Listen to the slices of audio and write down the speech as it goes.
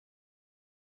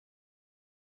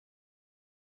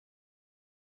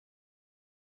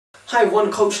Hi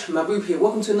everyone, Coach Mahbub here.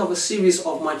 Welcome to another series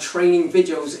of my training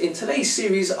videos. In today's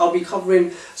series I'll be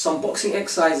covering some boxing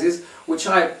exercises which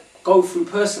I go through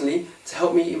personally to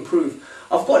help me improve.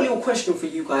 I've got a little question for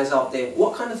you guys out there.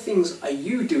 What kind of things are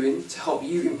you doing to help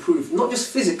you improve? Not just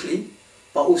physically,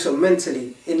 but also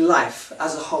mentally, in life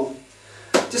as a whole.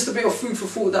 Just a bit of food for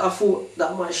thought that I thought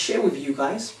that I might share with you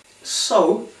guys.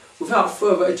 So, without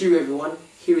further ado everyone,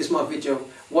 here is my video.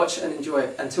 Watch and enjoy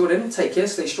it. Until then, take care,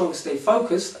 stay strong, stay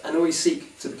focused, and always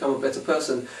seek to become a better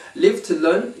person. Live to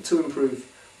learn, to improve.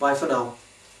 Bye for now.